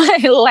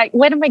 Like,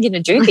 when am I going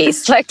to do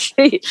this? Like,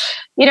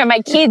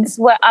 my kids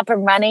were up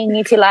and running,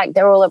 if you like.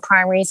 They're all at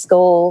primary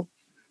school.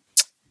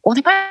 Well,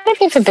 they might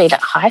have even been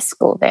at high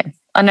school then.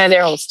 I know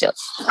they're all still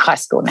high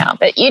school now,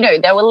 but,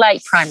 they were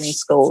late primary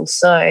school.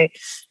 So,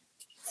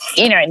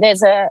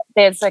 there's a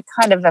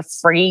kind of a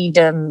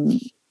freedom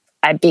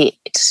a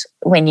bit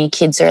when your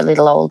kids are a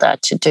little older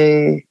to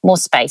do more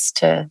space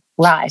to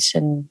write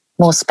and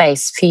more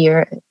space for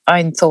your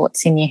own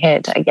thoughts in your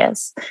head, I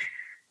guess.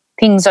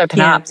 Things open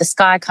up. The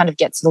sky kind of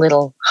gets a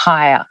little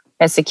higher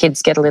as the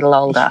kids get a little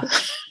older.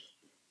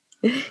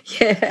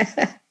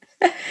 Yeah.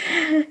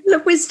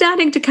 Look, we're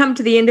starting to come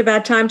to the end of our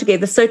time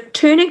together. So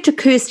turning to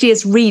Kirsty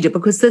as reader,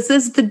 because this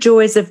is the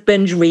joys of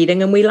binge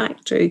reading, and we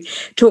like to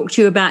talk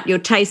to you about your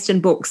taste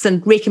in books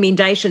and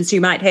recommendations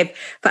you might have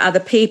for other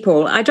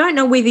people. I don't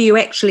know whether you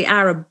actually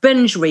are a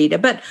binge reader,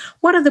 but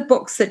what are the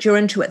books that you're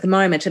into at the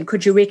moment, and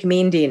could you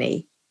recommend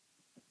any?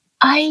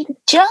 I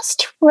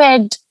just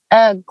read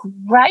a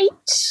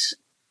great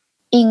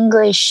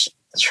English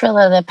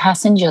thriller, The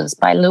Passengers,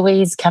 by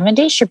Louise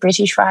Cavendish, a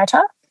British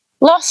writer.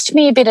 Lost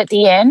me a bit at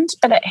the end,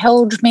 but it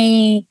held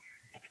me.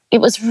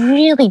 It was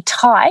really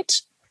tight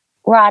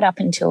right up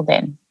until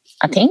then,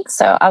 I think.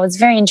 So I was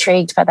very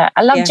intrigued by that.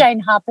 I love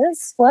Jane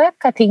Harper's work.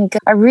 I think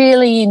I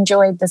really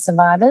enjoyed The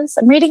Survivors.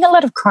 I'm reading a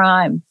lot of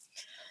crime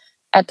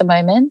at the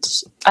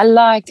moment.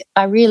 I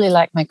really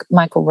like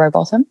Michael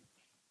Rowbotham.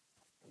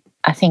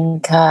 I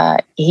think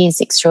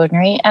he's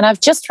extraordinary. And I've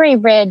just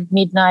reread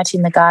Midnight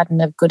in the Garden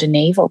of Good and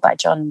Evil by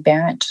John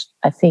Berendt.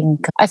 I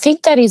think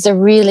that is a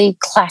really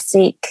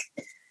classic.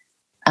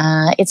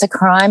 It's a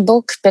crime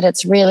book, but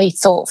it's really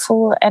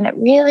thoughtful, and it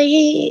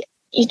really,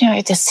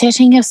 the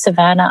setting of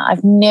Savannah.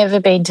 I've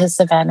never been to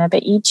Savannah,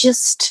 but he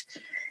just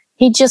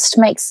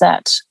makes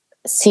that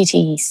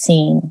city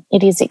sing.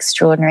 It is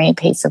extraordinary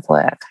piece of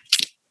work,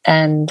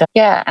 and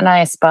and I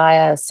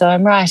aspire. So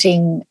I'm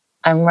writing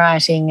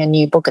a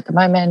new book at the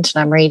moment,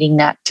 and I'm reading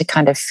that to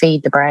kind of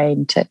feed the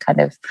brain. To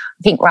kind of,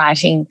 I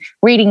think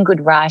reading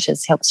good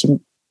writers helps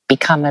you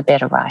become a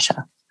better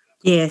writer.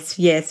 Yes.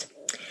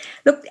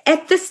 Look,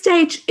 at this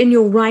stage in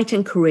your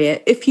writing career,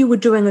 if you were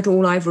doing it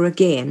all over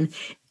again,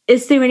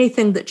 is there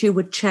anything that you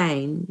would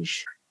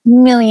change?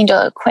 $1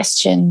 million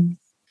question.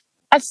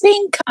 I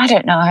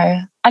don't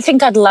know. I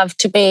think I'd love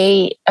to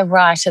be a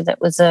writer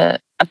that was a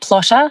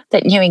plotter,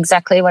 that knew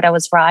exactly what I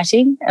was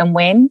writing and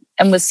when,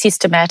 and was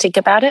systematic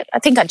about it. I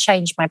think I'd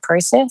change my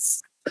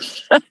process.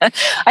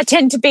 I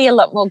tend to be a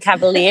lot more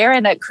cavalier,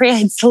 and it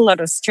creates a lot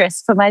of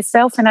stress for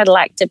myself, and I'd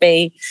like to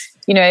be,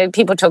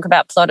 people talk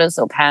about plotters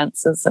or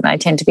pantsers, and I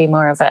tend to be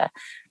more of a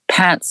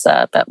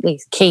pantser, but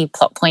with key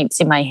plot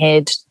points in my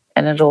head,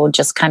 and it all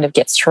just kind of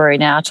gets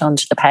thrown out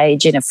onto the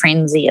page in a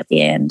frenzy at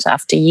the end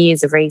after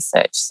years of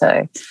research.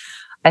 So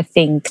I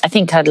think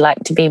I'd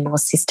like to be more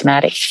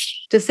systematic.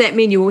 Does that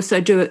mean you also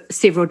do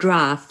several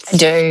drafts? I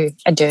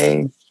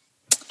do.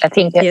 I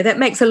think that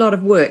makes a lot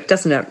of work,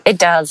 doesn't it? It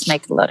does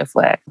make a lot of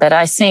work, but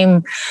I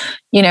seem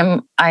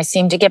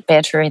to get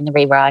better in the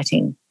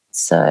rewriting.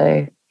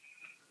 So,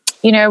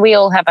 we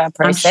all have our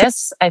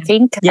process, I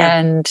think,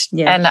 and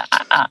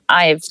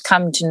I've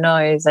come to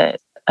know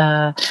that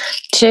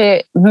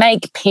to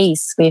make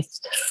peace with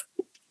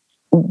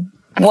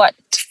what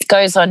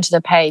goes onto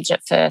the page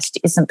at first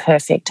isn't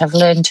perfect. I've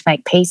learned to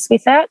make peace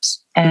with that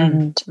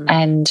and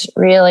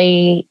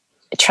really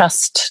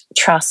trust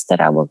that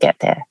I will get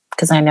there,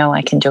 because I know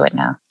I can do it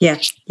now. Yeah.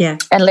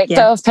 And let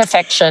go of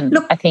perfection.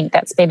 Look, I think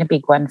that's been a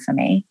big one for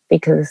me,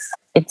 because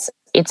it's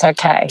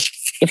okay.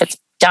 If it's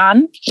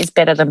done, it's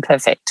better than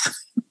perfect.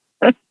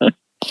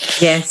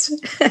 Yes.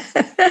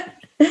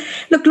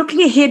 Look,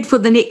 looking ahead for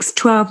the next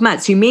 12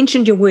 months, you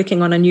mentioned you're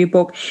working on a new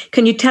book.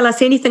 Can you tell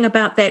us anything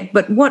about that?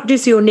 But what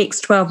does your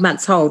next 12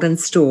 months hold in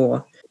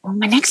store? Well,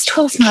 my next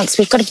 12 months,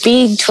 we've got a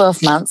big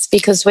 12 months,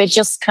 because we're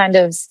just kind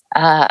of,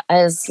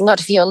 as a lot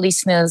of your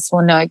listeners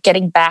will know,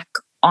 getting back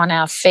on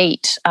our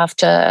feet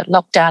after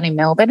lockdown in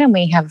Melbourne, and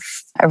we have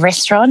a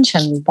restaurant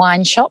and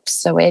wine shops.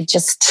 So we're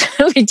just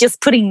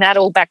putting that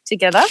all back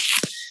together,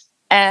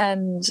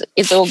 and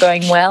it's all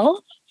going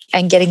well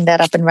and getting that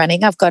up and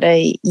running. I've got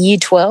a year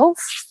 12,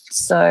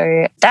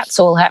 so that's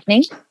all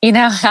happening in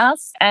our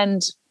house.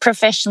 And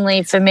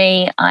professionally for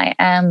me, I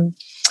am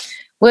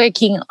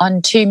working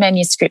on 2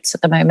 manuscripts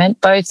at the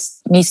moment,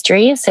 both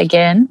mysteries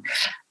again.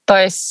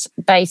 both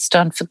based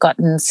on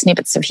forgotten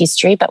snippets of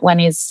history, but one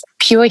is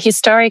pure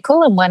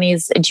historical and one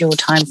is a dual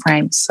time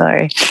frame. So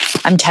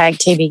I'm tag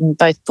teaming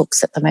both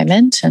books at the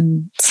moment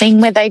and seeing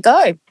where they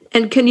go.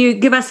 And can you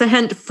give us a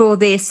hint for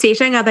their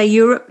setting? Are they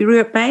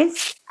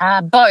Europe-based?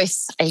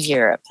 Both are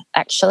Europe,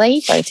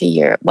 actually. Both are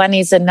Europe. One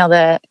is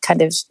another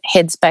kind of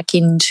heads back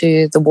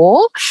into the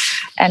war,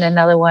 and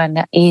another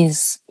one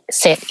is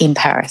set in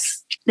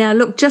Paris. Now,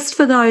 look, just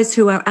for those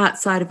who are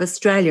outside of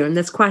Australia, and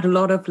there's quite a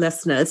lot of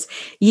listeners,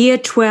 Year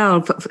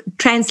 12,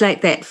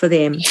 translate that for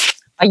them.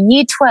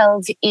 Year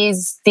 12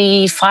 is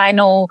the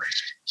final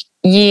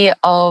year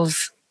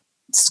of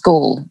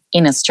school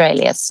in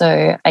Australia.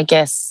 So I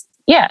guess,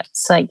 yeah,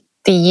 it's like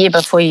the year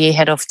before you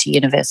head off to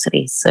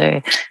university.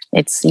 So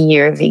it's the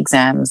year of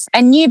exams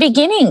and new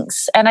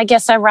beginnings. And I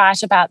guess I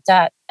write about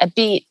that a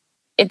bit.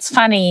 It's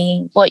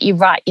funny what you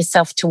write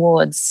yourself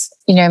towards.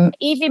 You know,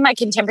 even my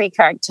contemporary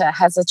character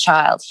has a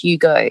child,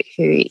 Hugo,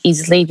 who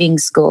is leaving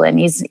school and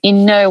is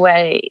in no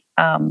way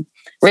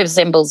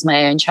resembles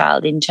my own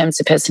child in terms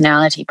of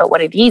personality. But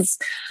what it is,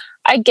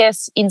 I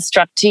guess,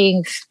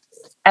 instructive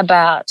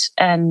about,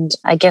 and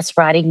I guess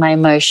writing my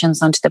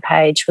emotions onto the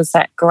page, was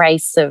that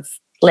grace of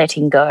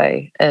letting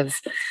go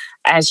of,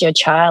 as your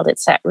child.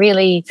 It's that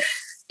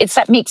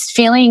mixed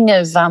feeling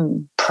of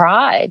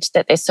pride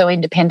that they're so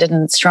independent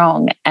and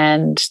strong,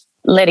 and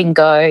letting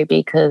go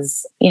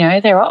because, you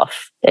know, they're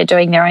off. They're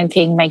doing their own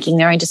thing, making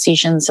their own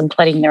decisions and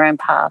plotting their own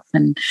path.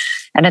 And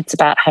it's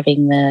about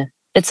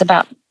it's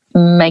about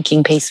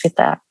making peace with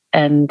that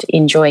and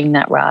enjoying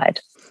that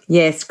ride.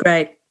 Yes,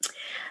 great.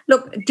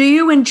 Look, do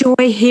you enjoy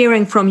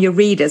hearing from your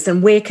readers,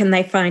 and where can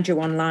they find you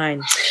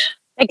online?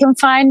 They can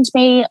find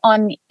me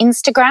on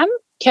Instagram,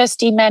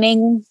 Kirsty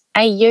Manning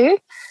AU,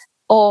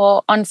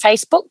 or on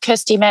Facebook,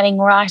 Kirsty Manning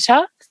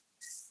Writer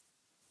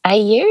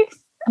AU.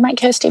 Am I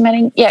Kirsty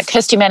Manning? Yeah,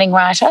 Kirsty Manning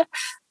Writer.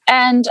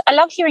 And I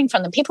love hearing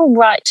from them. People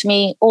write to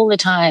me all the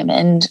time,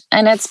 and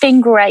it's been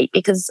great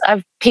because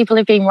people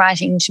have been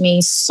writing to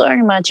me so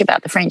much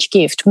about The French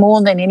Gift,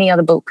 more than any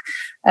other book,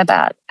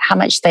 about how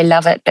much they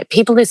love it. But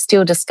people are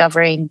still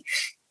discovering,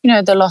 you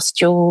know, the lost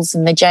jewels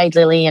and the jade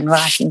lily, and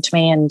writing to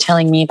me and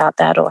telling me about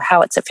that or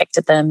how it's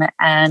affected them.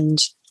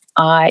 And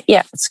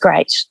it's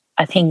great.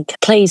 I think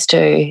please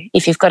do,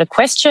 if you've got a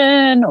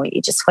question or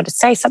you just want to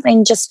say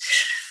something, just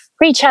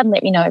reach out and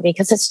let me know,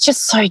 because it's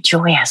just so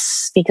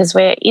joyous, because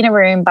we're in a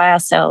room by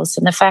ourselves,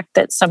 and the fact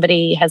that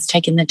somebody has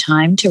taken the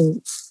time to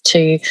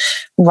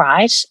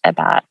write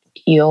about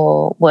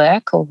your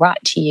work or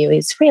write to you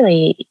is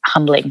really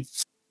humbling.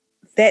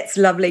 That's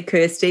lovely,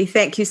 Kirsty.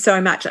 Thank you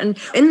so much. And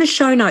in the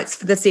show notes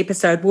for this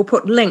episode, we'll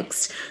put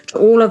links to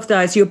all of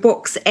those, your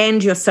books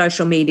and your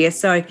social media,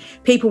 so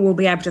people will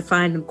be able to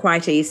find them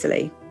quite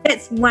easily.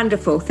 That's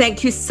wonderful.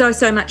 Thank you so,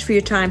 so much for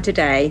your time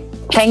today.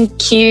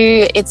 Thank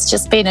you. It's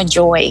just been a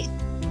joy.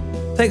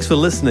 Thanks for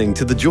listening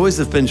to the Joys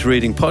of Binge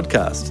Reading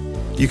podcast.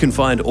 You can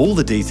find all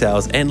the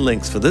details and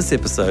links for this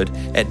episode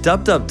at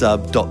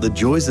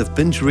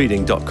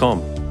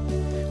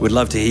www.thejoysofbingereading.com. We'd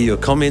love to hear your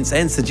comments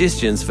and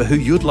suggestions for who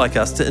you'd like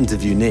us to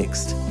interview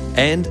next.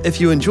 And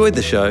if you enjoyed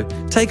the show,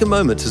 take a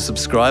moment to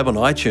subscribe on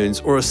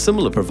iTunes or a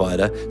similar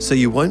provider so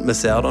you won't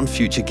miss out on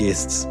future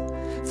guests.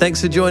 Thanks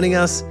for joining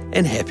us,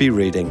 and happy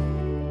reading.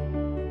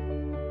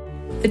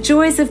 The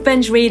Joys of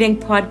Binge Reading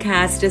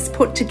podcast is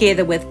put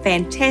together with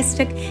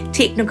fantastic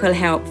technical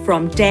help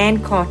from Dan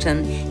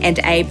Cotton and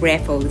Abe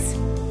Raffles.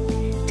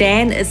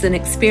 Dan is an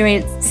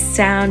experienced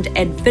sound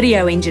and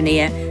video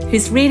engineer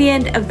who's ready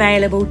and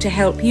available to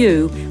help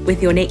you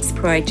with your next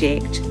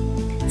project.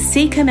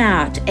 Seek him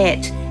out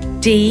at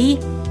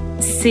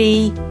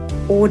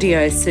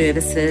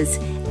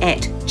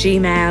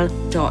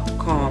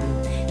dcaudioservices@gmail.com.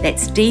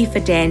 That's D for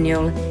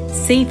Daniel,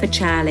 C for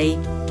Charlie,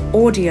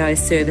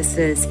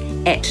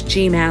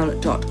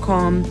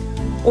 audioservices@gmail.com,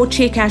 or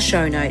check our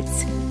show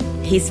notes.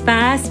 He's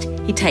fast,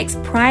 he takes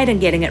pride in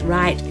getting it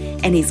right,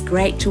 and he's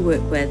great to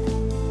work with.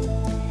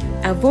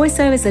 Our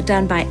voiceovers are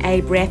done by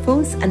Abe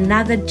Raffles,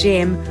 another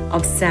gem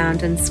of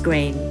sound and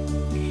screen.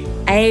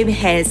 Abe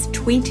has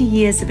 20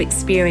 years of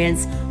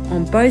experience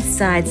on both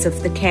sides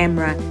of the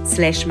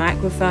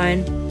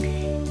camera/microphone,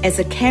 as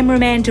a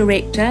cameraman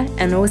director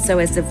and also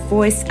as a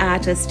voice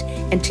artist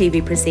and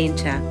TV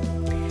presenter.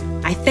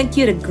 I think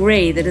you'd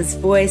agree that his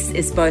voice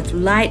is both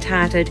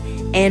light-hearted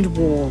and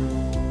warm.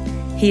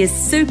 He is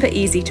super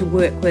easy to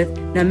work with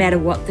no matter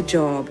what the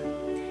job.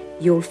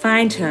 You'll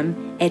find him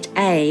at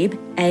Abe,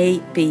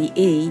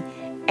 A-B-E,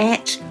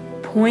 at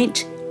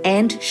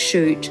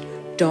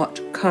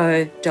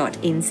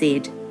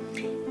pointandshoot.co.nz.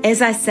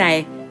 As I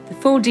say, the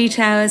full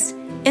details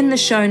in the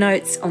show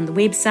notes on the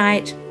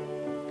website.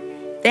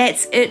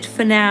 That's it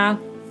for now.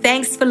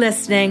 Thanks for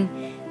listening.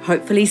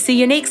 Hopefully see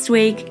you next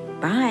week.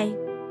 Bye.